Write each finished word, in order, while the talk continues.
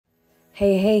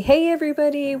Hey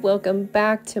everybody, welcome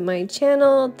back to my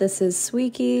channel. This is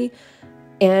Sweekie,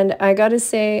 and I gotta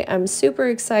say I'm super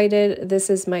excited. This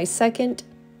is my second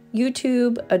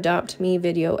YouTube Adopt Me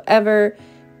video ever,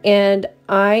 and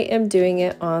I am doing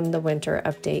it on the winter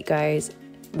update, guys.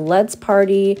 Let's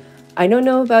party. I don't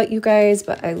know about you guys,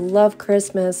 but I love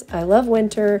Christmas. I love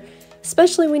winter,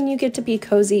 especially when you get to be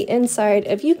cozy inside.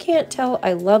 If you can't tell,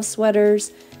 I love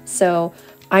sweaters, so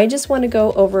I just want to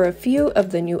go over a few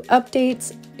of the new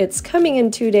updates. It's coming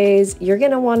in 2 days. You're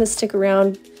going to want to stick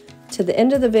around to the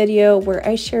end of the video where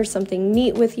I share something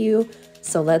neat with you.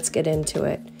 So let's get into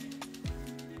it.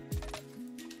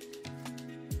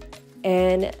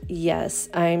 And yes,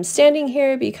 I'm standing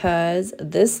here because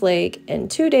this lake in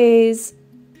 2 days,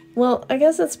 well, I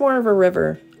guess it's more of a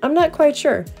river. I'm not quite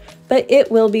sure, but it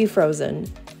will be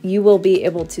frozen. You will be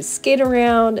able to skate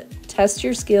around, test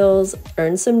your skills,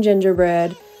 earn some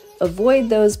gingerbread, avoid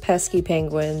those pesky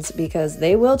penguins because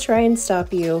they will try and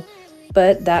stop you.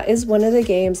 But that is one of the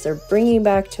games they're bringing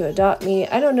back to Adopt Me.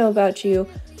 I don't know about you,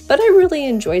 but I really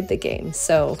enjoyed the game.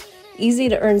 So easy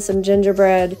to earn some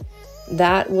gingerbread.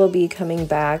 That will be coming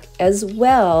back, as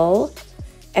well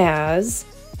as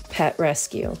Pet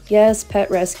Rescue. Yes,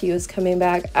 Pet Rescue is coming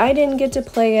back. I didn't get to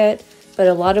play it, but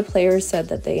a lot of players said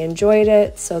that they enjoyed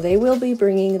it, so they will be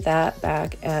bringing that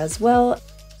back as well.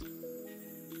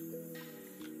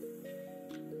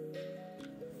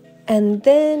 And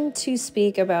then to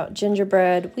speak about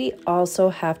gingerbread, we also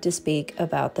have to speak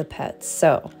about the pets.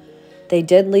 So they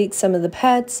did leak some of the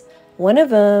pets. One of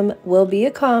them will be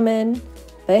a common,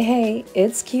 but hey,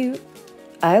 it's cute.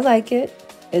 I like it.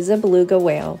 It's a beluga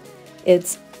whale.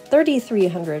 It's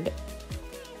 3,300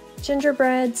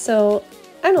 gingerbread, so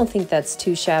I don't think that's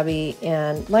too shabby.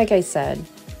 And like I said,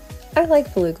 I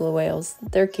like beluga whales.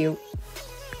 They're cute.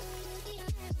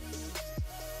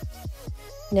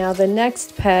 Now the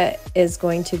next pet is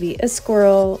going to be a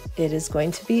squirrel. It is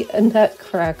going to be a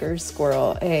nutcracker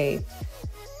squirrel. Hey,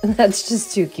 that's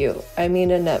just too cute. I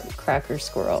mean, a nutcracker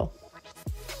squirrel.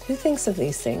 Who thinks of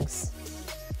these things?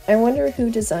 I wonder who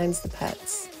designs the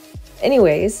pets.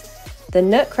 Anyways, the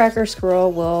nutcracker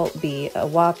squirrel will be a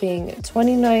whopping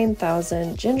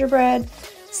 29,000 gingerbread.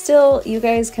 Still, you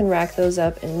guys can rack those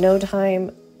up in no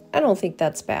time. I don't think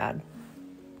that's bad.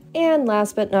 And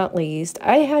last but not least,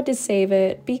 I had to save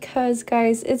it because,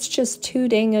 guys, it's just too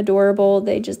dang adorable.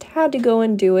 They just had to go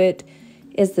and do it.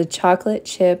 Is the chocolate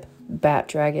chip bat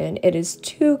dragon. It is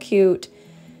too cute.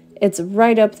 It's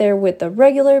right up there with the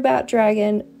regular bat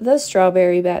dragon, the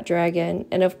strawberry bat dragon,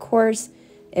 and of course,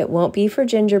 it won't be for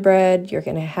gingerbread. You're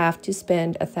going to have to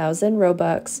spend 1,000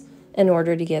 Robux in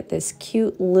order to get this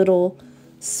cute little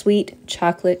sweet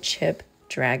chocolate chip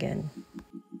dragon.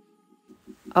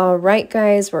 All right,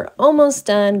 guys, we're almost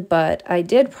done, but I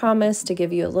did promise to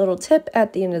give you a little tip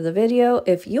at the end of the video.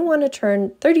 If you want to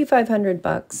turn 3,500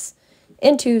 bucks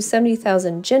into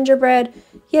 70,000 gingerbread,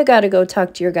 you got to go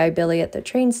talk to your guy Billy at the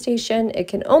train station. It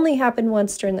can only happen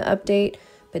once during the update,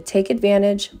 but take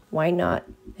advantage. Why not?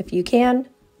 If you can,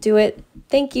 do it.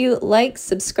 Thank you. Like,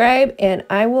 subscribe, and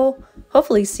I will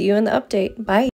hopefully see you in the update. Bye.